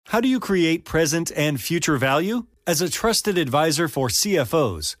How do you create present and future value? As a trusted advisor for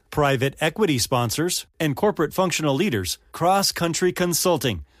CFOs, private equity sponsors, and corporate functional leaders, Cross Country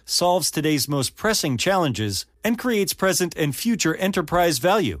Consulting solves today's most pressing challenges and creates present and future enterprise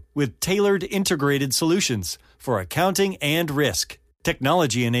value with tailored integrated solutions for accounting and risk,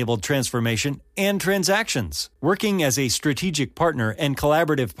 technology-enabled transformation, and transactions. Working as a strategic partner and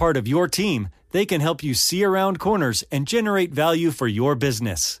collaborative part of your team, they can help you see around corners and generate value for your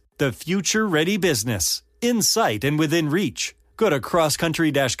business. The future-ready business. In sight and within reach. Go to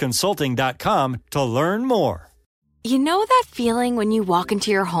crosscountry-consulting.com to learn more. You know that feeling when you walk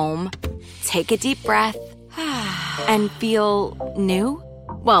into your home, take a deep breath, and feel new?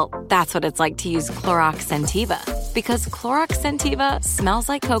 Well, that's what it's like to use Clorox Scentiva. Because Clorox Scentiva smells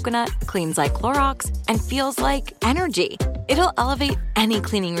like coconut, cleans like Clorox, and feels like energy. It'll elevate any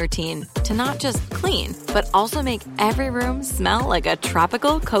cleaning routine to not just clean, but also make every room smell like a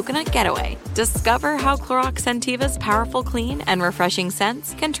tropical coconut getaway. Discover how Clorox Scentiva's powerful clean and refreshing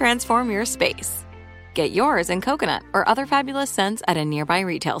scents can transform your space. Get yours in coconut or other fabulous scents at a nearby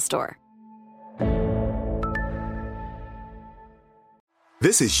retail store.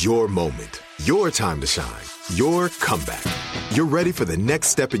 This is your moment, your time to shine, your comeback. You're ready for the next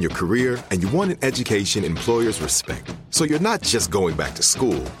step in your career, and you want an education employers respect. So you're not just going back to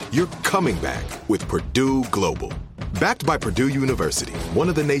school, you're coming back with Purdue Global. Backed by Purdue University, one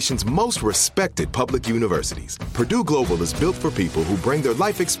of the nation's most respected public universities, Purdue Global is built for people who bring their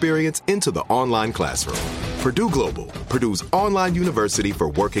life experience into the online classroom. Purdue Global, Purdue's online university for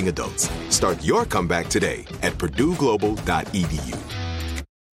working adults. Start your comeback today at purdueglobal.edu.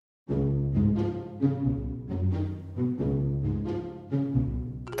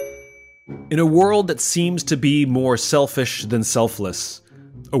 In a world that seems to be more selfish than selfless,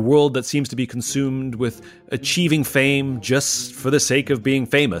 a world that seems to be consumed with achieving fame just for the sake of being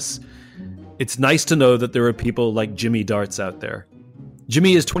famous, it's nice to know that there are people like Jimmy Darts out there.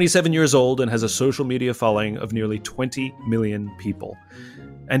 Jimmy is 27 years old and has a social media following of nearly 20 million people.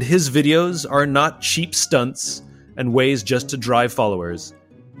 And his videos are not cheap stunts and ways just to drive followers.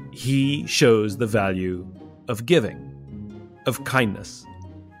 He shows the value of giving, of kindness.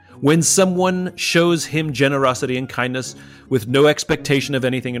 When someone shows him generosity and kindness with no expectation of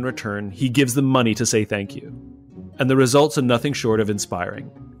anything in return, he gives them money to say thank you. And the results are nothing short of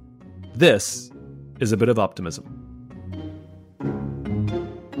inspiring. This is a bit of optimism.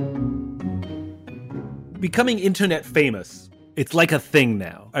 Becoming internet famous, it's like a thing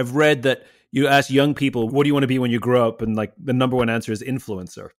now. I've read that you ask young people, what do you want to be when you grow up? And like the number one answer is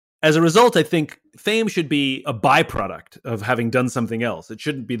influencer. As a result, I think fame should be a byproduct of having done something else. It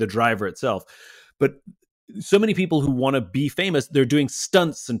shouldn't be the driver itself. But so many people who want to be famous, they're doing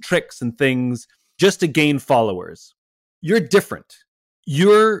stunts and tricks and things just to gain followers. You're different.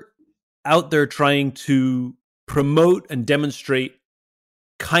 You're out there trying to promote and demonstrate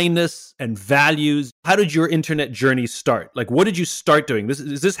kindness and values. How did your internet journey start? Like, what did you start doing?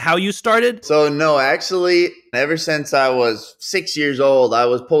 Is this how you started? So no, actually, ever since I was 6 years old, I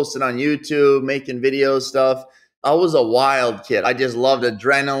was posting on YouTube, making videos, stuff. I was a wild kid. I just loved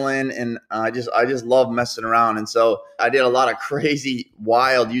adrenaline, and I just loved messing around. And so I did a lot of crazy,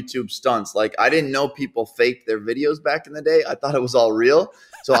 wild YouTube stunts. Like, I didn't know people faked their videos back in the day. I thought it was all real.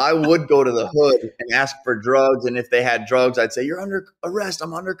 So I would go to the hood and ask for drugs. And if they had drugs, I'd say, "You're under arrest.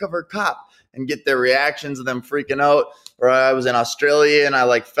 I'm an undercover cop," and get their reactions of them freaking out. Or I was in Australia and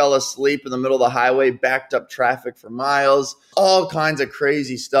I fell asleep in the middle of the highway, backed up traffic for miles, all kinds of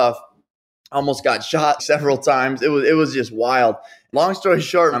crazy stuff. Almost got shot several times. It was just wild. Long story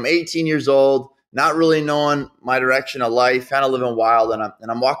short, I'm 18 years old, not really knowing my direction of life, kind of living wild.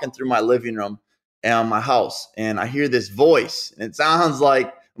 And I'm walking through my living room and my house, and I hear this voice, and it sounds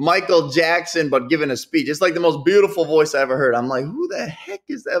like Michael Jackson, but giving a speech. It's like the most beautiful voice I ever heard. I'm like, who the heck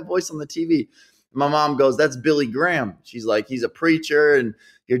is that voice on the TV? My mom goes, "That's Billy Graham." She's like, "He's a preacher, and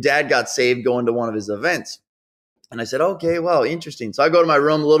your dad got saved going to one of his events." And I said, "Okay, well, interesting." So I go to my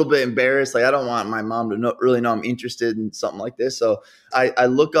room a little bit embarrassed. Like, I don't want my mom to really know I'm interested in something like this. So I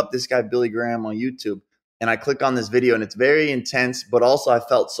look up this guy, Billy Graham, on YouTube, and I click on this video, and it's very intense, but also I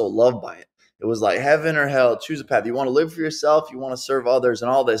felt so loved by it. It was like heaven or hell, choose a path. You want to live for yourself, you want to serve others, and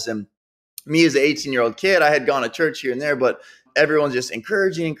all this. And me as an 18-year-old kid, I had gone to church here and there, but everyone's just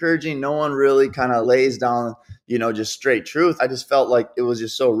encouraging. No one really kind of lays down, just straight truth. I just felt like it was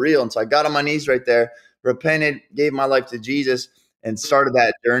just so real. And so I got on my knees right there, repented, gave my life to Jesus, and started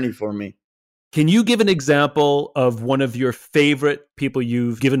that journey for me. Can you give an example of one of your favorite people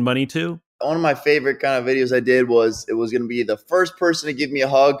you've given money to? One of my favorite kind of videos I did was, it was going to be the first person to give me a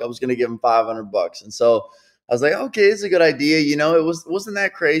hug. I was going to give him $500. And so I was like, okay, it's a good idea. Wasn't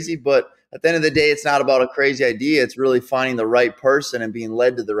that crazy, but at the end of the day, it's not about a crazy idea. It's really finding the right person and being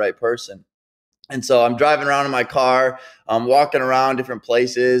led to the right person. And so I'm driving around in my car, I'm walking around different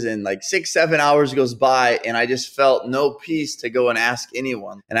places, and like 6-7 hours goes by and I just felt no peace to go and ask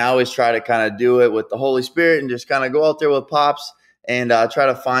anyone. And I always try to kind of do it with the Holy Spirit and just kind of go out there with Pops and try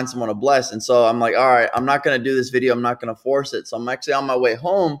to find someone to bless. And so I'm like, all right, I'm not going to do this video. I'm not going to force it. So I'm actually on my way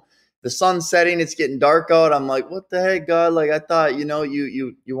home. The sun's setting, it's getting dark out. I'm like, what the heck, God? Like, I thought, you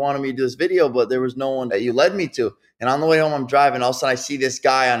wanted me to do this video, but there was no one that you led me to. And on the way home, I'm driving. All of a sudden, I see this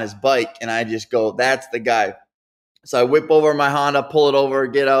guy on his bike, and I just go, that's the guy. So I whip over my Honda, pull it over,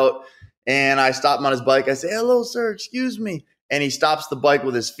 get out, and I stop him on his bike. I say, hello, sir, excuse me. And he stops the bike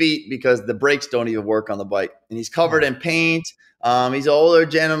with his feet because the brakes don't even work on the bike. And he's covered in paint. He's an older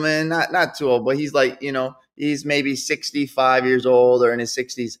gentleman, not too old, but he's like, he's maybe 65 years old or in his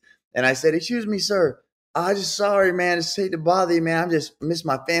 60s. And I said, excuse me, sir. I just sorry, man. Just hate to bother you, man. I just miss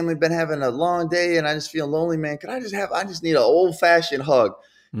my family. Been having a long day, and I just feel lonely, man. I just need an old fashioned hug.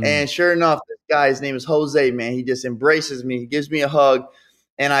 And sure enough, this guy, his name is Jose, man. He just embraces me. He gives me a hug.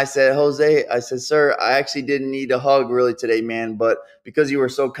 And I said, Jose, I said, sir, I actually didn't need a hug really today, man. But because you were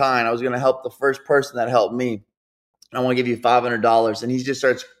so kind, I was going to help the first person that helped me. I want to give you $500. And he just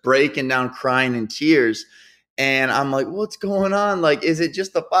starts breaking down, crying in tears. And I'm like, what's going on? Like, is it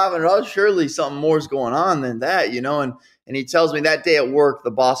just the $500? Surely something more is going on than that, And he tells me that day at work, the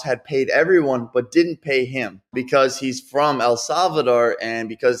boss had paid everyone, but didn't pay him because he's from El Salvador. And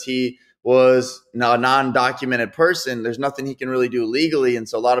because he was a non-documented person, there's nothing he can really do legally. And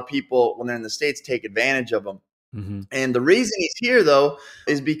so a lot of people, when they're in the States, take advantage of him. Mm-hmm. And the reason he's here, though,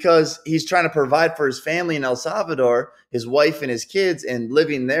 is because he's trying to provide for his family in El Salvador, his wife and his kids, and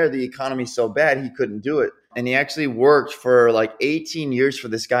living there, the economy's so bad he couldn't do it. And he actually worked for like 18 years for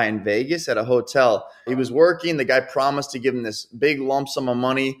this guy in Vegas at a hotel. He was working. The guy promised to give him this big lump sum of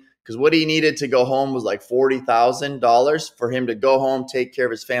money because what he needed to go home was like $40,000 for him to go home, take care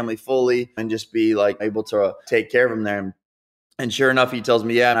of his family fully, and just be like able to take care of him there. And sure enough, he tells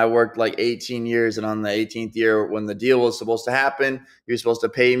me, yeah, and I worked like 18 years. And on the 18th year, when the deal was supposed to happen, he was supposed to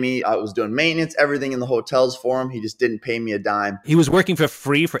pay me. I was doing maintenance, everything in the hotels for him. He just didn't pay me a dime. He was working for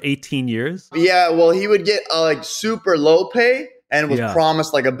free for 18 years? Yeah, well, he would get like super low pay and was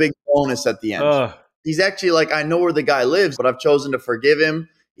promised like a big bonus at the end. He's actually like, I know where the guy lives, but I've chosen to forgive him.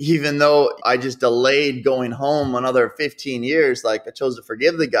 Even though I just delayed going home another 15 years, like I chose to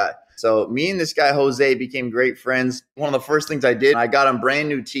forgive the guy. So me and this guy, Jose, became great friends. One of the first things I did, I got him brand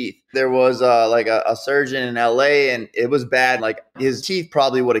new teeth. There was like a surgeon in LA and it was bad. Like his teeth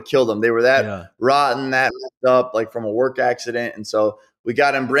probably would have killed him. They were that rotten, that messed up, like from a work accident. And so we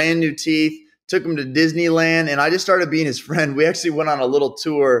got him brand new teeth, took him to Disneyland, and I just started being his friend. We actually went on a little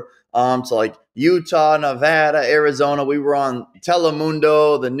tour to like Utah, Nevada, Arizona. We were on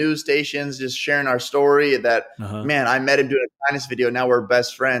Telemundo, the news stations, just sharing our story that, man, I met him doing a kindness video. Now we're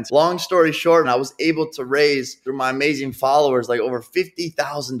best friends. Long story short, I was able to raise through my amazing followers, like over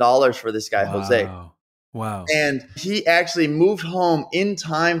 $50,000 for this guy, Jose. Wow. And he actually moved home in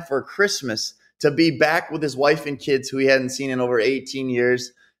time for Christmas to be back with his wife and kids who he hadn't seen in over 18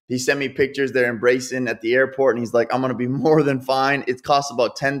 years. He sent me pictures they're embracing at the airport, and he's like, I'm going to be more than fine. It costs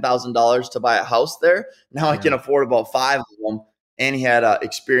about $10,000 to buy a house there. Now I can afford about 5 of them. And he had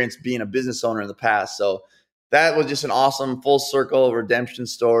experience being a business owner in the past. So that was just an awesome full circle redemption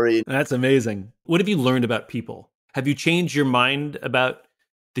story. That's amazing. What have you learned about people? Have you changed your mind about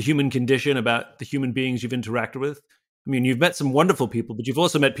the human condition, about the human beings you've interacted with? I mean, you've met some wonderful people, but you've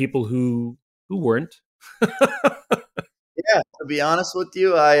also met people who weren't. Yeah, to be honest with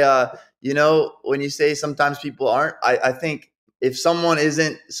you, when you say sometimes people aren't, I think if someone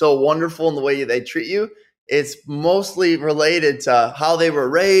isn't so wonderful in the way they treat you, it's mostly related to how they were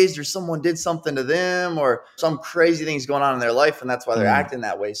raised or someone did something to them or some crazy things going on in their life. And that's why they're acting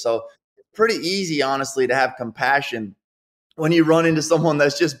that way. So it's pretty easy, honestly, to have compassion when you run into someone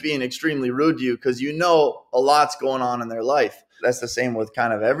that's just being extremely rude to you because you know a lot's going on in their life. That's the same with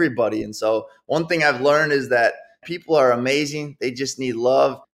kind of everybody. And so one thing I've learned is that people are amazing. They just need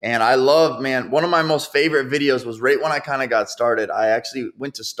love. And I love, man, one of my most favorite videos was right when I kind of got started. I actually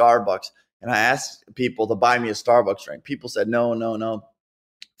went to Starbucks and I asked people to buy me a Starbucks drink. People said, no.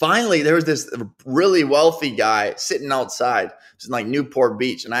 Finally, there was this really wealthy guy sitting outside. It's in like Newport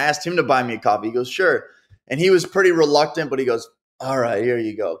Beach. And I asked him to buy me a coffee. He goes, sure. And he was pretty reluctant, but he goes, all right, here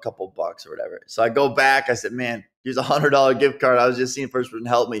you go, a couple bucks or whatever. So I go back. I said, man, here's a $100 gift card. I was just seeing first person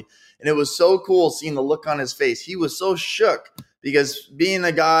help me. And it was so cool seeing the look on his face. He was so shook because being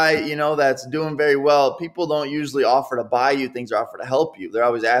a guy, that's doing very well, people don't usually offer to buy you things or offer to help you. They're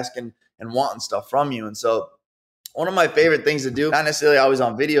always asking, and wanting stuff from you. And so one of my favorite things to do, not necessarily always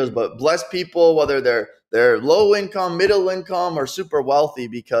on videos, but bless people, whether they're low income, middle income, or super wealthy.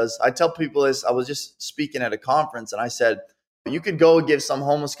 Because I tell people this, I was just speaking at a conference and I said, you could go give some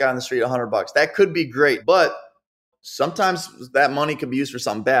homeless guy on the street $100. That could be great, but sometimes that money could be used for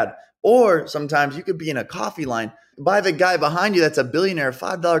something bad. Or sometimes you could be in a coffee line, buy the guy behind you that's a billionaire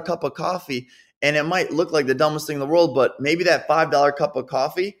 $5 cup of coffee. And it might look like the dumbest thing in the world, but maybe that $5 cup of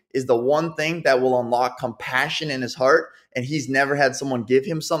coffee is the one thing that will unlock compassion in his heart. And he's never had someone give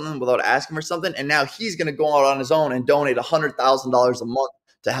him something without asking for something. And now he's going to go out on his own and donate $100,000 a month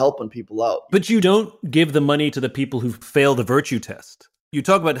to helping people out. But you don't give the money to the people who fail the virtue test. You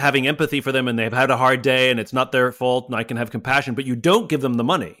talk about having empathy for them and they've had a hard day and it's not their fault and I can have compassion, but you don't give them the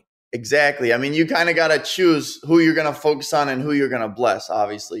money. Exactly. I mean, you kind of got to choose who you're going to focus on and who you're going to bless,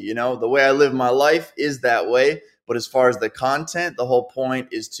 obviously. You know, the way I live my life is that way. But as far as the content, the whole point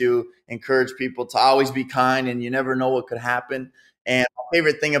is to encourage people to always be kind, and you never know what could happen. And my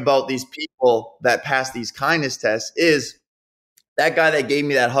favorite thing about these people that pass these kindness tests is that guy that gave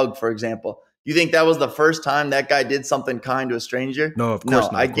me that hug, for example. You think that was the first time that guy did something kind to a stranger? No, of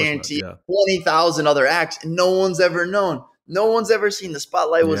course not. I guarantee 20,000 other acts, and no one's ever known. No one's ever seen. The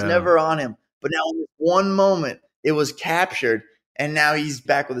spotlight was never on him. But now in this one moment, it was captured, and now he's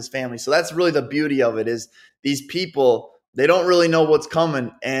back with his family. So that's really the beauty of it, is these people, they don't really know what's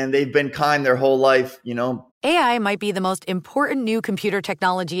coming, and they've been kind their whole life, you know. AI might be the most important new computer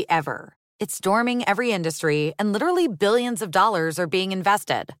technology ever. It's storming every industry, and literally billions of dollars are being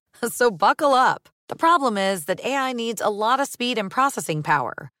invested. So buckle up. The problem is that AI needs a lot of speed and processing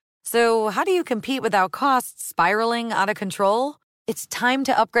power. So how do you compete without costs spiraling out of control? It's time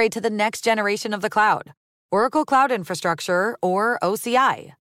to upgrade to the next generation of the cloud. Oracle Cloud Infrastructure, or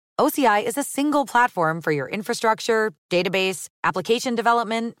OCI. OCI is a single platform for your infrastructure, database, application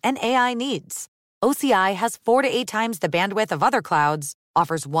development, and AI needs. OCI has 4 to 8 times the bandwidth of other clouds,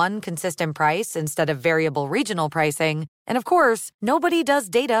 offers one consistent price instead of variable regional pricing, and of course, nobody does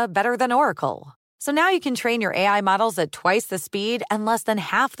data better than Oracle. So now you can train your AI models at twice the speed and less than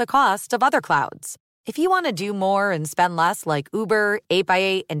half the cost of other clouds. If you want to do more and spend less like Uber,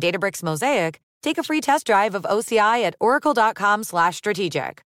 8x8, and Databricks Mosaic, take a free test drive of OCI at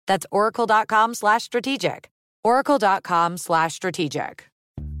oracle.com/strategic. That's oracle.com/strategic. oracle.com/strategic.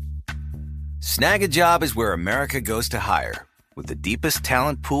 Snag a Job is where America goes to hire, with the deepest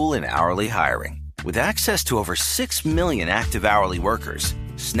talent pool in hourly hiring. With access to over 6 million active hourly workers,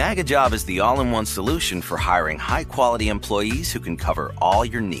 Snag a Job is the all-in-one solution for hiring high-quality employees who can cover all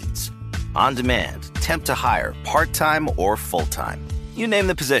your needs. On demand, temp to hire, part-time or full-time. You name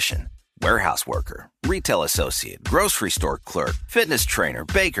the position. Warehouse worker, retail associate, grocery store clerk, fitness trainer,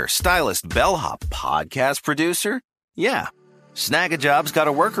 baker, stylist, bellhop, podcast producer. Yeah, Snag a Job's got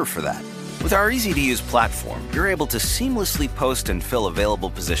a worker for that. With our easy-to-use platform, you're able to seamlessly post and fill available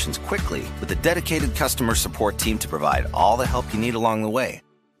positions quickly with a dedicated customer support team to provide all the help you need along the way.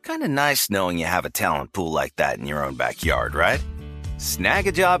 Kind of nice knowing you have a talent pool like that in your own backyard, right? Snag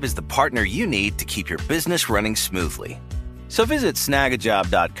a Job is the partner you need to keep your business running smoothly. So visit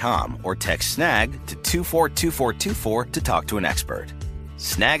snagajob.com or text snag to 242424 to talk to an expert.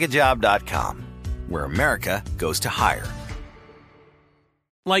 Snagajob.com, where America goes to hire.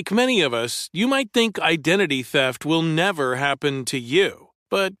 Like many of us, you might think identity theft will never happen to you.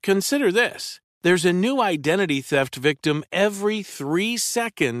 But consider this. There's a new identity theft victim every 3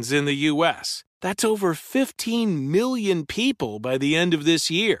 seconds in the U.S. That's over 15 million people by the end of this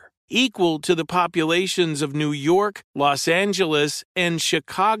year, equal to the populations of New York, Los Angeles, and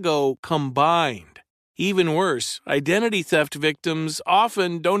Chicago combined. Even worse, identity theft victims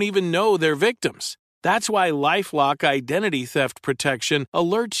often don't even know they're victims. That's why LifeLock Identity Theft Protection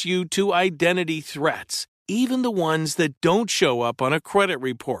alerts you to identity threats, even the ones that don't show up on a credit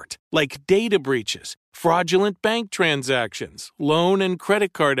report, like data breaches, fraudulent bank transactions, loan and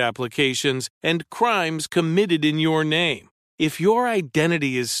credit card applications, and crimes committed in your name. If your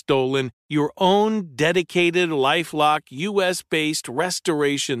identity is stolen, your own dedicated LifeLock US-based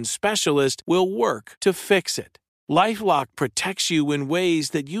restoration specialist will work to fix it. LifeLock protects you in ways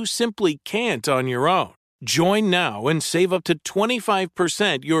that you simply can't on your own. Join now and save up to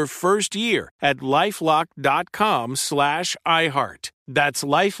 25% your first year at LifeLock.com/iHeart. That's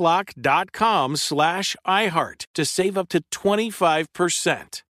LifeLock.com/iHeart to save up to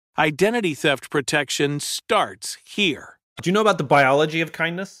 25%. Identity theft protection starts here. Do you know about the biology of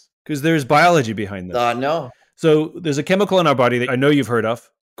kindness? Because there's biology behind this. No. So there's a chemical in our body that I know you've heard of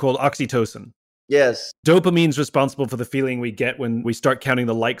called oxytocin. Yes. Dopamine's responsible for the feeling we get when we start counting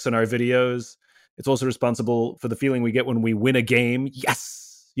the likes on our videos. It's also responsible for the feeling we get when we win a game.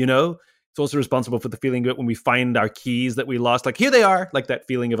 Yes! You know? It's also responsible for the feeling that when we find our keys that we lost, like here they are, like that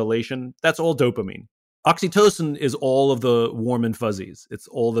feeling of elation. That's all dopamine. Oxytocin is all of the warm and fuzzies. It's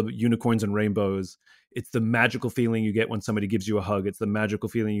all the unicorns and rainbows. It's the magical feeling you get when somebody gives you a hug. It's the magical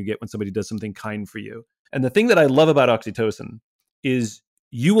feeling you get when somebody does something kind for you. And the thing that I love about oxytocin is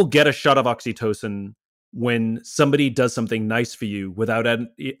you will get a shot of oxytocin when somebody does something nice for you without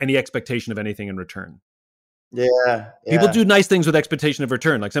any expectation of anything in return. Yeah. People do nice things with expectation of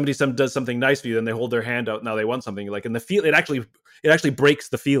return. Like somebody does something nice for you, then they hold their hand out. Now they want something. Like, and it actually breaks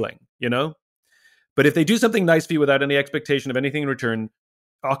the feeling, you know. But if they do something nice for you without any expectation of anything in return,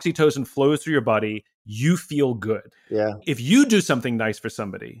 oxytocin flows through your body. You feel good. Yeah. If you do something nice for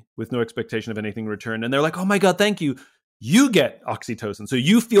somebody with no expectation of anything in return, and they're like, "Oh my God, thank you," you get oxytocin. So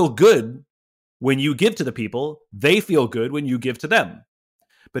you feel good when you give to the people. They feel good when you give to them.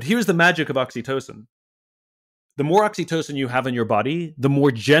 But here's the magic of oxytocin. The more oxytocin you have in your body, the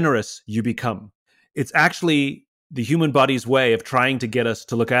more generous you become. It's actually the human body's way of trying to get us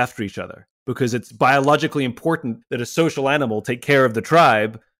to look after each other, because it's biologically important that a social animal take care of the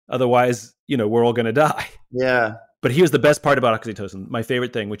tribe. Otherwise, we're all going to die. Yeah. But here's the best part about oxytocin, my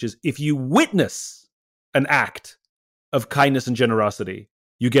favorite thing, which is if you witness an act of kindness and generosity,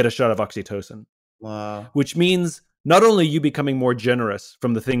 you get a shot of oxytocin. Wow. Which means not only you becoming more generous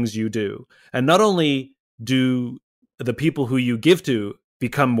from the things you do, and not only do the people who you give to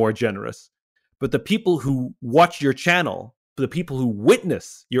become more generous, but the people who watch your channel, the people who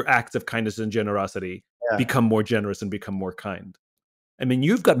witness your acts of kindness and generosity become more generous and become more kind. I mean,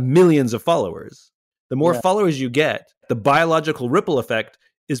 you've got millions of followers. The more followers you get, the biological ripple effect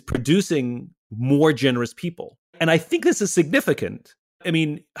is producing more generous people. And I think this is significant. I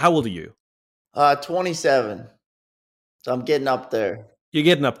mean, how old are you? 27. So I'm getting up there. You're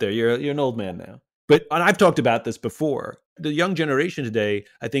getting up there. You're an old man now. And I've talked about this before. The young generation today,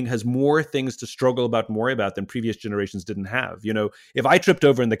 I think, has more things to struggle about and worry about than previous generations didn't have. If I tripped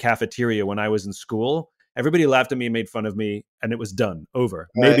over in the cafeteria when I was in school, everybody laughed at me and made fun of me, and it was done, over.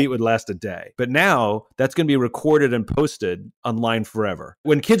 Right. Maybe it would last a day. But now that's going to be recorded and posted online forever.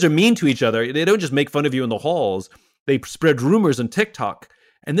 When kids are mean to each other, they don't just make fun of you in the halls. They spread rumors on TikTok.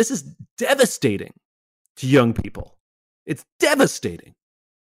 And this is devastating to young people. It's devastating.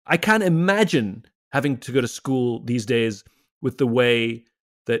 I can't imagine having to go to school these days with the way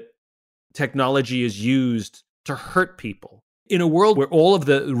that technology is used to hurt people. In a world where all of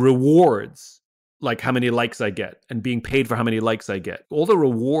the rewards, like how many likes I get and being paid for how many likes I get, all the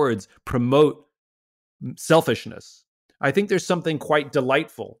rewards promote selfishness. I think there's something quite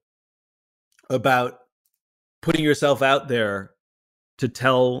delightful about putting yourself out there to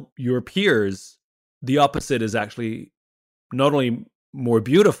tell your peers the opposite is actually not only more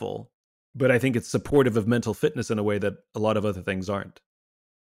beautiful, but I think it's supportive of mental fitness in a way that a lot of other things aren't.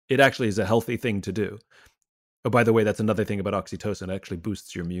 It actually is a healthy thing to do. Oh, by the way, that's another thing about oxytocin. It actually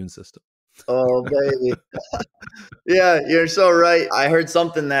boosts your immune system. Oh, baby. Yeah, you're so right. I heard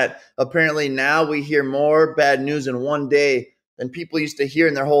something that apparently now we hear more bad news in one day than people used to hear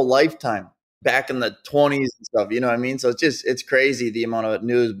in their whole lifetime back in the 20s and stuff. You know what I mean? So it's crazy the amount of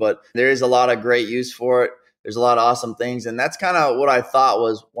news, but there is a lot of great use for it. There's a lot of awesome things. And that's kind of what I thought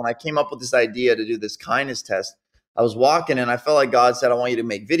was when I came up with this idea to do this kindness test. I was walking and I felt like God said, I want you to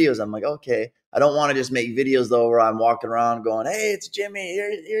make videos. I'm like, okay. I don't want to just make videos though where I'm walking around going, hey, it's Jimmy.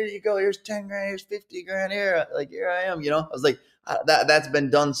 Here you go. Here's 10 grand. Here's 50 grand. Here I am. I was like, that's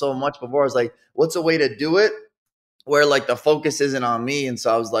been done so much before. I was like, what's a way to do it where like the focus isn't on me? And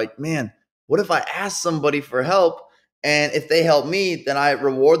so I was like, man, what if I ask somebody for help? And if they help me, then I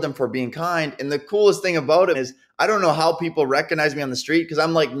reward them for being kind. And the coolest thing about it is I don't know how people recognize me on the street because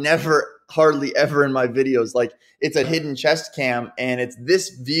I'm like hardly ever in my videos. Like it's a hidden chest cam and it's this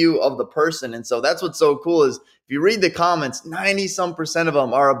view of the person. And so that's what's so cool is if you read the comments, 90% of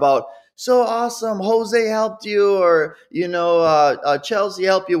them are about so awesome. Jose helped you or, Chelsea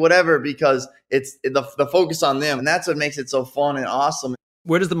helped you, whatever, because it's the focus on them. And that's what makes it so fun and awesome.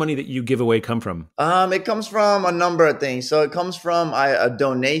 Where does the money that you give away come from? It comes from a number of things. So it comes from a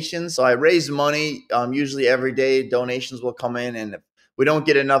donation. So I raise money usually every day. Donations will come in. And if we don't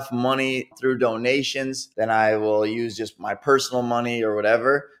get enough money through donations, then I will use just my personal money or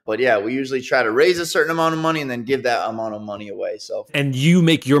whatever. But yeah, we usually try to raise a certain amount of money and then give that amount of money away. So and you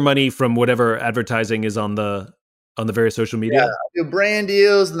make your money from whatever advertising is on the various social media? Yeah, I do brand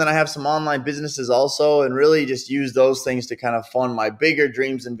deals, and then I have some online businesses also, and really just use those things to kind of fund my bigger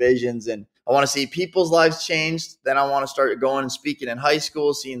dreams and visions. And I want to see people's lives changed. Then I want to start going and speaking in high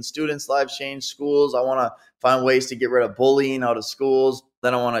school, seeing students' lives change, schools. I want to find ways to get rid of bullying out of schools.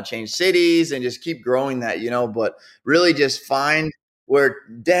 Then I want to change cities and just keep growing that, but really just find where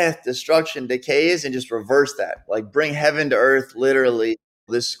death, destruction, decay is, and just reverse that. Like bring heaven to earth, literally.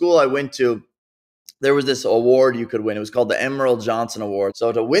 This school I went to, there was this award you could win. It was called the Emerald Johnson Award.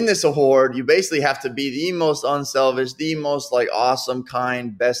 So to win this award, you basically have to be the most unselfish, the most like awesome,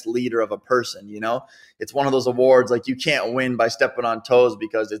 kind, best leader of a person, you know? It's one of those awards like you can't win by stepping on toes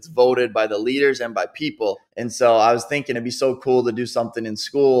because it's voted by the leaders and by people. And so I was thinking it'd be so cool to do something in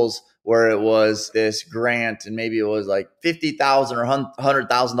schools where it was this grant and maybe it was like $50,000 or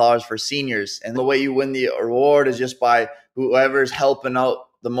 $100,000 for seniors. And the way you win the award is just by whoever's helping out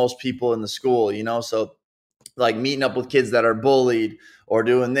the most people in the school, you know? So like meeting up with kids that are bullied or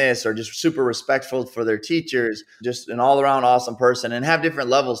doing this or just super respectful for their teachers, just an all around awesome person, and have different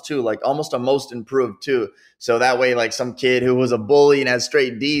levels too, like almost a most improved too. So that way, like some kid who was a bully and had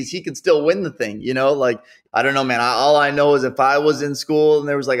straight D's, he could still win the thing, you know? Like, I don't know, man. All I know is if I was in school and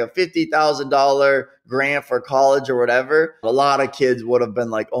there was like a $50,000 grant for college or whatever, a lot of kids would have been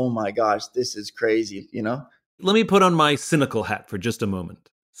like, oh my gosh, this is crazy, you know? Let me put on my cynical hat for just a moment.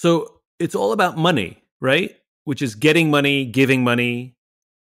 So it's all about money, right? Which is getting money, giving money,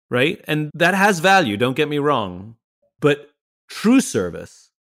 right? And that has value, don't get me wrong. But true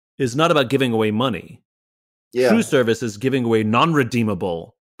service is not about giving away money. Yeah. True service is giving away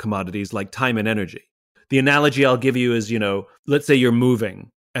non-redeemable commodities like time and energy. The analogy I'll give you is, you know, let's say you're moving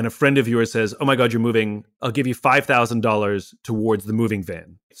and a friend of yours says, oh my God, you're moving. I'll give you $5,000 towards the moving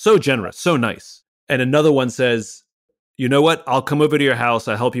van. So generous, so nice. And another one says, you know what? I'll come over to your house.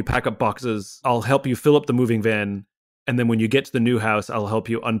 I'll help you pack up boxes. I'll help you fill up the moving van. And then when you get to the new house, I'll help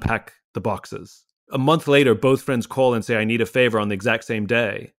you unpack the boxes. A month later, both friends call and say, I need a favor on the exact same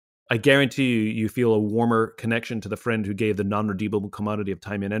day. I guarantee you feel a warmer connection to the friend who gave the non-redeemable commodity of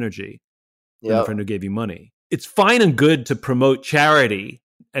time and energy than the friend who gave you money. It's fine and good to promote charity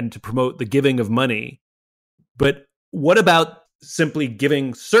and to promote the giving of money. But what about simply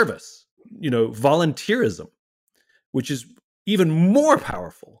giving service? You know, volunteerism, which is even more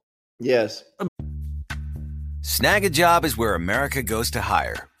powerful. Yes. Snag a Job is where America goes to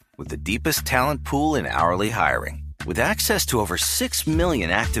hire, with the deepest talent pool in hourly hiring. With access to over 6 million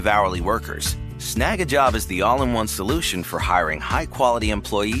active hourly workers, Snag a Job is the all-in-one solution for hiring high-quality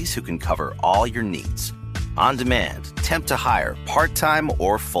employees who can cover all your needs. On demand, temp to hire, part-time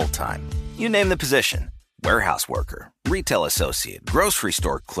or full-time. You name the position. Warehouse worker, retail associate, grocery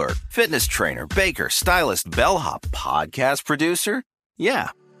store clerk, fitness trainer, baker, stylist, bellhop, podcast producer. Yeah,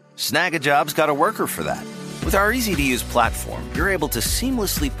 Snag a Job's got a worker for that. With our easy-to-use platform, you're able to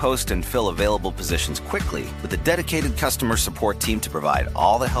seamlessly post and fill available positions quickly with a dedicated customer support team to provide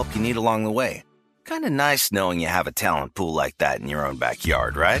all the help you need along the way. Kind of nice knowing you have a talent pool like that in your own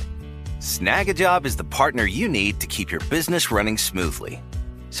backyard, right? Snag a Job is the partner you need to keep your business running smoothly.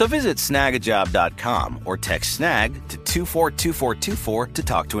 So visit snagajob.com or text snag to 242424 to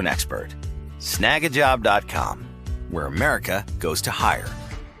talk to an expert. Snagajob.com, where America goes to hire.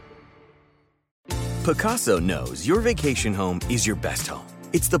 Pacaso knows your vacation home is your best home.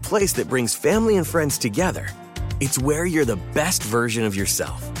 It's the place that brings family and friends together. It's where you're the best version of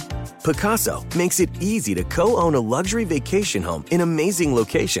yourself. Pacaso makes it easy to co-own a luxury vacation home in amazing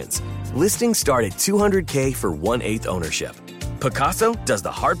locations. Listings start at $200K for 1/8 ownership. Pacaso does the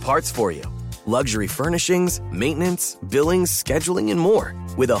hard parts for you. Luxury furnishings, maintenance, billings, scheduling, and more.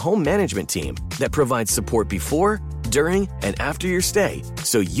 With a home management team that provides support before, during, and after your stay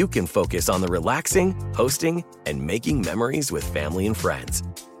so you can focus on the relaxing, hosting, and making memories with family and friends.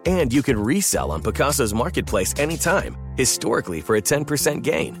 And you can resell on Pacaso's marketplace anytime, historically for a 10%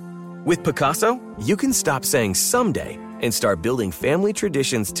 gain. With Pacaso, you can stop saying someday and start building family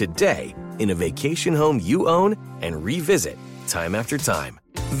traditions today in a vacation home you own and revisit time after time.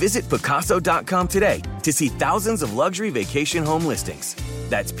 Visit Pacaso.com today to see thousands of luxury vacation home listings.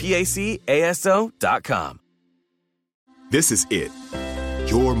 That's PACASO.com. This is it.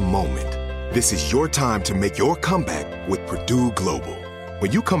 Your moment. This is your time to make your comeback with Purdue Global.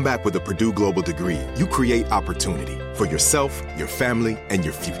 When you come back with a Purdue Global degree, you create opportunity for yourself, your family, and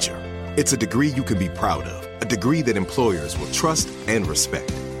your future. It's a degree you can be proud of, a degree that employers will trust and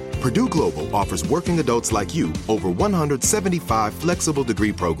respect. Purdue Global offers working adults like you over 175 flexible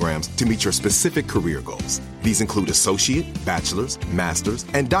degree programs to meet your specific career goals. These include associate, bachelor's, master's,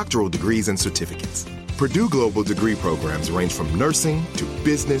 and doctoral degrees and certificates. Purdue Global degree programs range from nursing to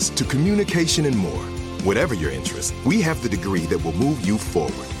business to communication and more. Whatever your interest, we have the degree that will move you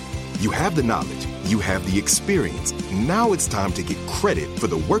forward. You have the knowledge, you have the experience. Now it's time to get credit for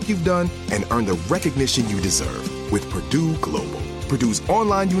the work you've done and earn the recognition you deserve with Purdue Global, Purdue's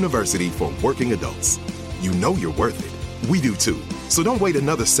online university for working adults. You know you're worth it. We do too. So don't wait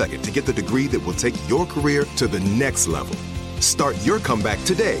another second to get the degree that will take your career to the next level. Start your comeback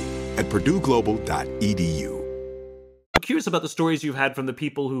today at purdueglobal.edu. I'm curious about the stories you've had from the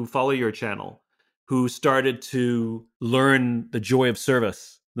people who follow your channel, who started to learn the joy of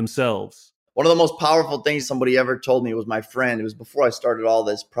service themselves. One of the most powerful things somebody ever told me was my friend. It was before I started all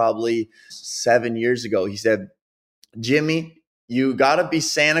this, probably 7 years ago. He said, Jimmy, you got to be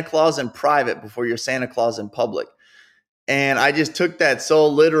Santa Claus in private before you're Santa Claus in public. And I just took that so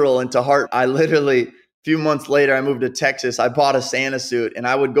literal into heart. I literally, a few months later, I moved to Texas. I bought a Santa suit and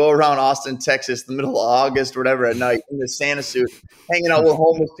I would go around Austin, Texas, the middle of August or whatever at night in the Santa suit, hanging out with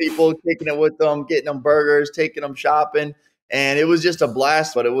homeless people, kicking it with them, getting them burgers, taking them shopping. And it was just a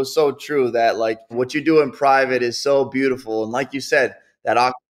blast, but it was so true that like what you do in private is so beautiful. And like you said, that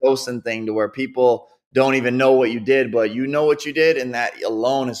oxytocin thing to where people don't even know what you did, but you know what you did. And that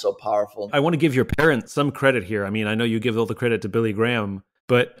alone is so powerful. I want to give your parents some credit here. I mean, I know you give all the credit to Billy Graham,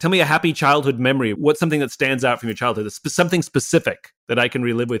 but tell me a happy childhood memory. What's something that stands out from your childhood? Something specific that I can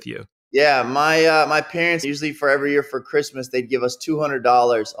relive with you. Yeah, my parents usually for every year for Christmas, they'd give us $200,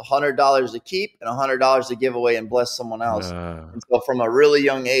 $100 to keep and $100 to give away and bless someone else. And so from a really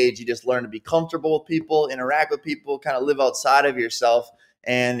young age, you just learn to be comfortable with people, interact with people, kind of live outside of yourself.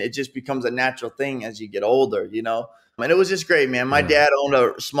 And it just becomes a natural thing as you get older, you know? And it was just great, man. My dad owned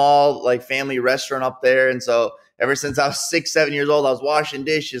a small like family restaurant up there. And so ever since I was 6, 7 years old, I was washing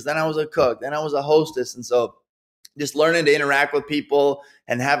dishes. Then I was a cook. Then I was a hostess. And so just learning to interact with people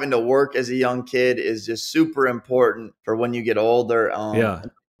and having to work as a young kid is just super important for when you get older.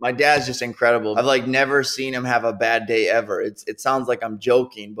 My dad's just incredible. I've like never seen him have a bad day ever. It sounds like I'm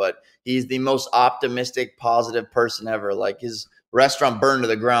joking, but he's the most optimistic, positive person ever. Like his restaurant burned to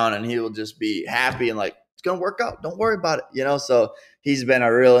the ground and he will just be happy and like, it's going to work out. Don't worry about it. You know, so he's been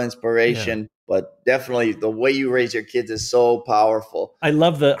a real inspiration, but definitely the way you raise your kids is so powerful. I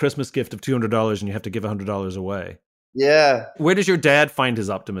love the Christmas gift of $200 and you have to give $100 away. Yeah. Where does your dad find his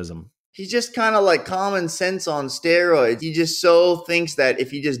optimism? He's just kind of like common sense on steroids. He just so thinks that if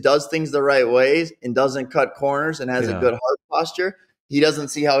he just does things the right ways and doesn't cut corners and has a good heart posture, he doesn't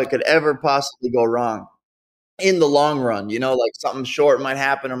see how it could ever possibly go wrong in the long run. You know, like something short might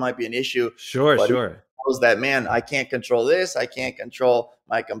happen or might be an issue. Sure. He knows that, man, I can't control this. I can't control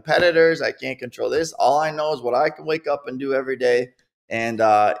my competitors. I can't control this. All I know is what I can wake up and do every day. And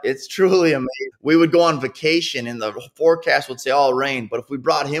it's truly amazing. We would go on vacation and the forecast would say all rain. But if we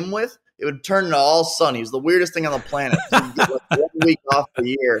brought him with, it would turn to all sun. He's the weirdest thing on the planet. He'd get like 1 week off a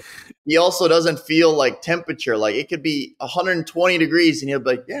year. He also doesn't feel like temperature. Like it could be 120 degrees and he'll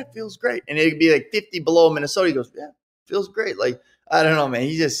be like, yeah, it feels great. And it'd be like 50 below Minnesota. He goes, yeah, it feels great. Like, I don't know, man.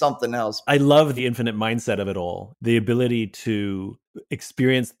 He's just something else. I love the infinite mindset of it all. The ability to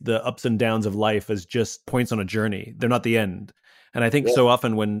experience the ups and downs of life as just points on a journey. They're not the end. And I think so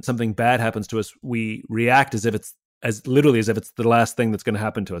often when something bad happens to us, we react as if it's literally as if it's the last thing that's going to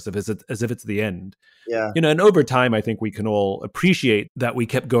happen to us, as if it's the end. Yeah. You know, and over time, I think we can all appreciate that we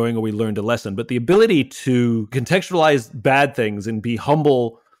kept going or we learned a lesson. But the ability to contextualize bad things and be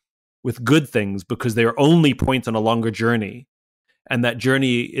humble with good things because they are only points on a longer journey, and that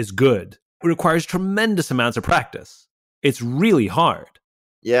journey is good, it requires tremendous amounts of practice. It's really hard.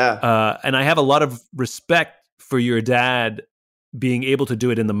 Yeah. And I have a lot of respect for your dad being able to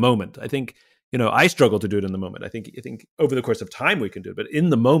do it in the moment. I think, you know, I struggle to do it in the moment. I think over the course of time we can do it, but in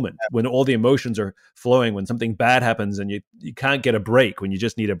the moment when all the emotions are flowing, when something bad happens and you can't get a break, when you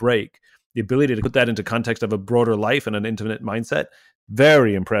just need a break, the ability to put that into context of a broader life and an intimate mindset,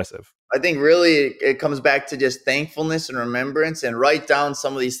 very impressive. I think really it comes back to just thankfulness and remembrance, and write down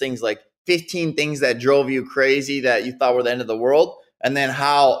some of these things, like 15 things that drove you crazy that you thought were the end of the world, and then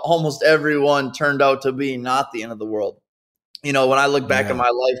how almost everyone turned out to be not the end of the world. You know, when I look back at my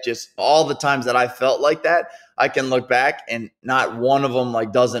life, just all the times that I felt like that, I can look back and not one of them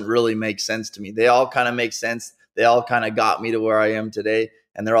like doesn't really make sense to me. They all kind of make sense. They all kind of got me to where I am today,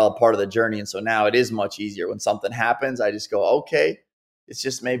 and they're all part of the journey. And so now it is much easier. When something happens, I just go, okay, it's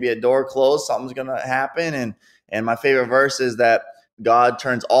just maybe a door closed. Something's going to happen. And my favorite verse is that God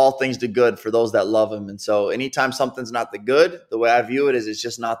turns all things to good for those that love him. And so anytime something's not the good, the way I view it is it's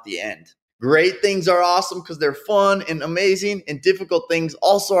just not the end. Great things are awesome because they're fun and amazing, and difficult things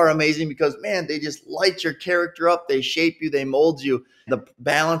also are amazing because, man, they just light your character up. They shape you. They mold you. The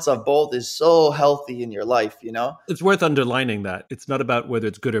balance of both is so healthy in your life, you know? It's worth underlining that. It's not about whether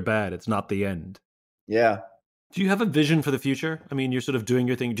it's good or bad. It's not the end. Yeah. Do you have a vision for the future? I mean, you're sort of doing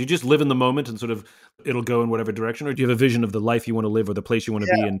your thing. Do you just live in the moment and sort of it'll go in whatever direction? Or do you have a vision of the life you want to live or the place you want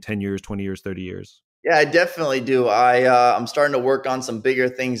to be in 10 years, 20 years, 30 years? Yeah, I definitely do. I'm starting to work on some bigger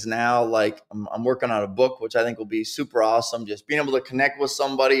things now. Like I'm working on a book, which I think will be super awesome. Just being able to connect with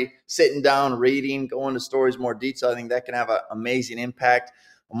somebody, sitting down, reading, going into stories more detail. I think that can have an amazing impact.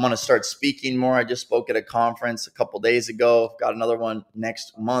 I'm going to start speaking more. I just spoke at a conference a couple days ago. I've got another one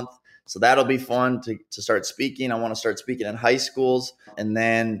next month. So that'll be fun to start speaking. I want to start speaking in high schools. And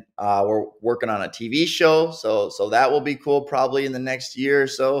then we're working on a TV show. So that will be cool probably in the next year or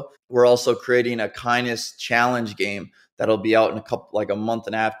so. We're also creating a kindness challenge game that'll be out in a month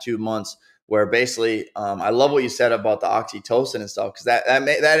and a half, 2 months, where basically I love what you said about the oxytocin and stuff, because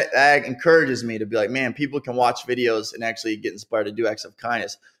that encourages me to be like, man, people can watch videos and actually get inspired to do acts of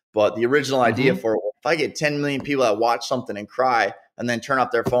kindness. But the original idea for it, if I get 10 million people that watch something and cry and then turn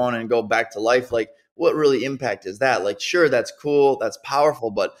off their phone and go back to life, like what really impact is that? Like, sure, that's cool, that's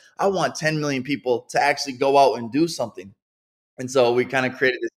powerful, but I want 10 million people to actually go out and do something. And so we kind of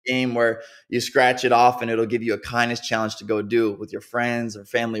created this game where you scratch it off and it'll give you a kindness challenge to go do with your friends or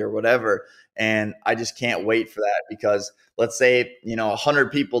family or whatever. And I just can't wait for that, because let's say,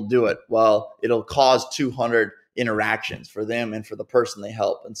 100 people do it. Well, it'll cause 200 interactions for them and for the person they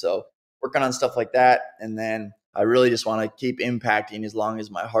help. And so working on stuff like that. And then I really just want to keep impacting as long as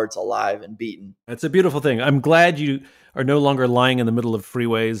my heart's alive and beating. That's a beautiful thing. I'm glad you are no longer lying in the middle of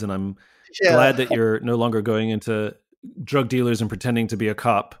freeways, and I'm glad that you're no longer going into drug dealers and pretending to be a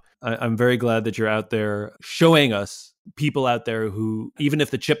cop. I'm very glad that you're out there showing us people out there who, even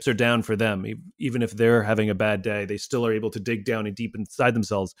if the chips are down for them, even if they're having a bad day, they still are able to dig down and deep inside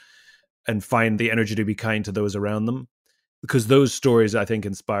themselves and find the energy to be kind to those around them. Because those stories, I think,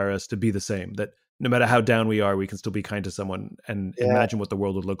 inspire us to be the same, that no matter how down we are, we can still be kind to someone, and imagine what the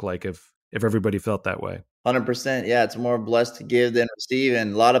world would look like if everybody felt that way. 100%. Yeah, it's more blessed to give than receive.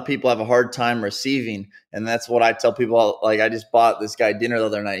 And a lot of people have a hard time receiving. And that's what I tell people. Like, I just bought this guy dinner the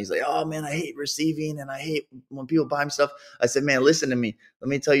other night. He's like, oh, man, I hate receiving and I hate when people buy me stuff. I said, man, listen to me. Let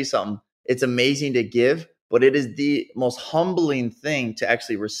me tell you something. It's amazing to give, but it is the most humbling thing to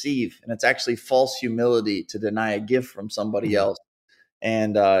actually receive. And it's actually false humility to deny a gift from somebody else.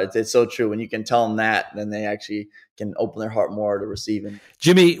 And it's so true. When you can tell them that, then they actually can open their heart more to receiving.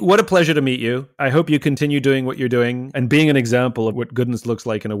 Jimmy, what a pleasure to meet you. I hope you continue doing what you're doing and being an example of what goodness looks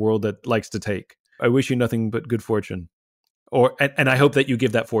like in a world that likes to take. I wish you nothing but good fortune. And I hope that you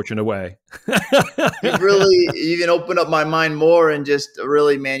give that fortune away. You even opened up my mind more, and just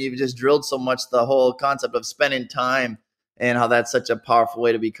really, man, you've just drilled so much the whole concept of spending time and how that's such a powerful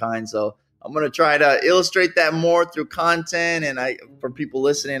way to be kind. So I'm going to try to illustrate that more through content. And for people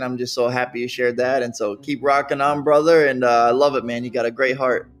listening, I'm just so happy you shared that. And so keep rocking on, brother. And I love it, man. You got a great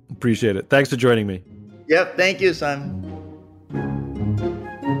heart. Appreciate it. Thanks for joining me. Yep. Thank you, Simon.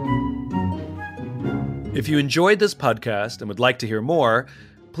 If you enjoyed this podcast and would like to hear more,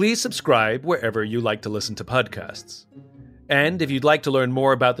 please subscribe wherever you like to listen to podcasts. And if you'd like to learn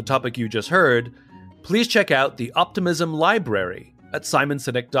more about the topic you just heard, please check out the Optimism Library at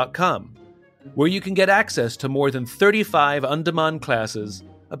simonsinek.com, where you can get access to more than 35 on-demand classes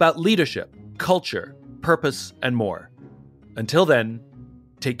about leadership, culture, purpose, and more. Until then,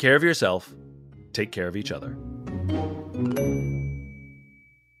 take care of yourself, take care of each other.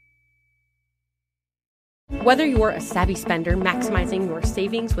 Whether you're a savvy spender maximizing your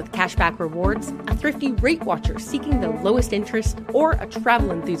savings with cashback rewards, a thrifty rate watcher seeking the lowest interest, or a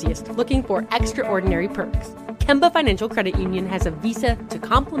travel enthusiast looking for extraordinary perks, Kemba Financial Credit Union has a visa to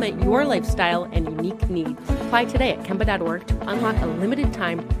complement your lifestyle and unique needs. Apply today at Kemba.org to unlock a limited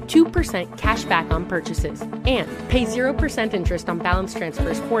time 2% cash back on purchases and pay 0% interest on balance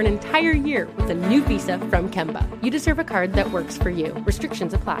transfers for an entire year with a new visa from Kemba. You deserve a card that works for you.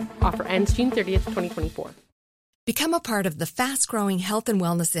 Restrictions apply. Offer ends June 30th, 2024. Become a part of the fast-growing health and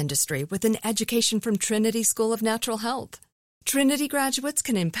wellness industry with an education from Trinity School of Natural Health. Trinity graduates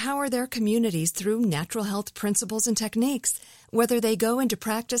can empower their communities through natural health principles and techniques, whether they go into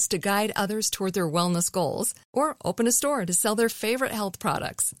practice to guide others toward their wellness goals or open a store to sell their favorite health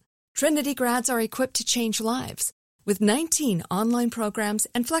products. Trinity grads are equipped to change lives with 19 online programs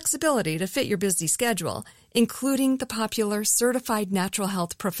and flexibility to fit your busy schedule, including the popular Certified Natural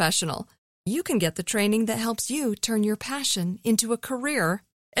Health Professional. You can get the training that helps you turn your passion into a career.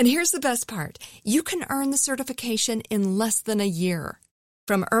 And here's the best part. You can earn the certification in less than a year.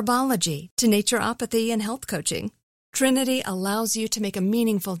 From herbology to naturopathy and health coaching, Trinity allows you to make a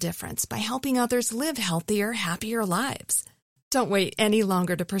meaningful difference by helping others live healthier, happier lives. Don't wait any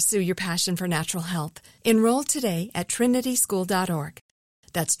longer to pursue your passion for natural health. Enroll today at trinityschool.org.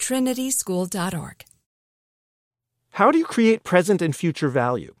 That's trinityschool.org. How do you create present and future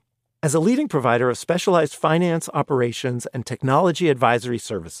value? As a leading provider of specialized finance, operations, and technology advisory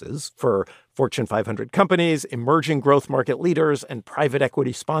services for Fortune 500 companies, emerging growth market leaders, and private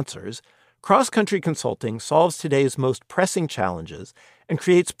equity sponsors, CrossCountry Consulting solves today's most pressing challenges and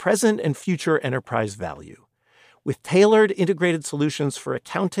creates present and future enterprise value. With tailored integrated solutions for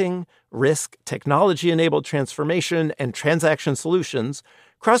accounting, risk, technology-enabled transformation, and transaction solutions,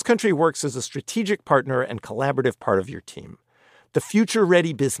 CrossCountry works as a strategic partner and collaborative part of your team. The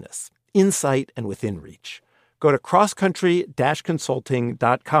future-ready business, insight, and within reach. Go to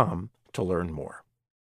crosscountry-consulting.com to learn more.